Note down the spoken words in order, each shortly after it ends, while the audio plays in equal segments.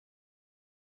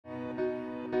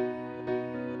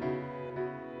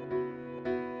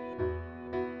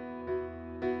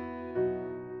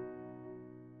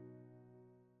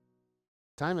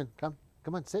Timon, come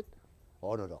on, sit.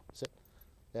 Oh, no, sit.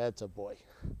 That's a boy.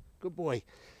 Good boy.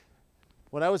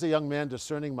 When I was a young man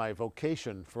discerning my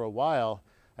vocation for a while,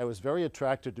 I was very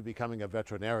attracted to becoming a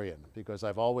veterinarian because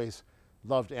I've always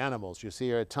loved animals. You see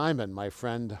here Timon, my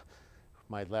friend,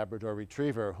 my Labrador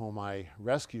Retriever, whom I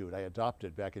rescued, I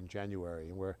adopted back in January,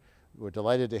 and we're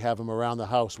delighted to have him around the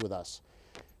house with us.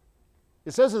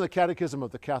 It says in the Catechism of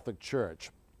the Catholic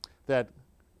Church that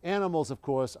animals, of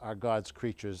course, are God's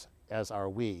creatures, as are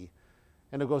we.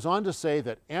 And it goes on to say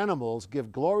that animals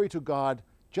give glory to God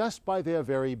just by their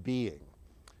very being.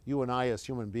 You and I, as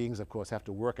human beings, of course, have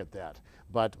to work at that.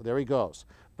 But there he goes.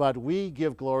 But they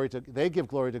give glory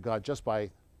to God just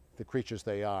by the creatures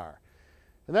they are.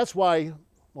 And that's why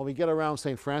when we get around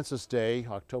St. Francis Day,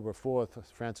 October 4th,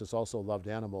 Francis also loved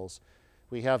animals,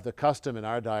 we have the custom in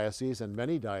our diocese and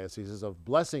many dioceses of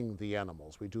blessing the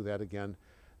animals. We do that again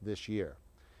this year.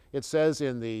 It says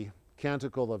in the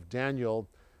Canticle of Daniel,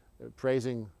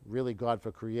 praising really God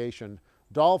for creation,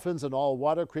 dolphins and all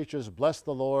water creatures, bless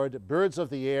the Lord. Birds of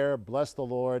the air, bless the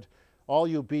Lord. All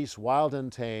you beasts, wild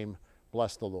and tame,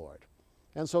 bless the Lord.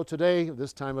 And so today,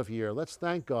 this time of year, let's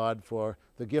thank God for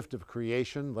the gift of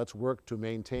creation. Let's work to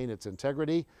maintain its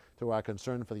integrity through our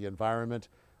concern for the environment.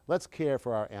 Let's care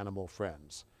for our animal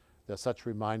friends. They're such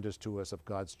reminders to us of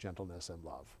God's gentleness and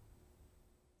love.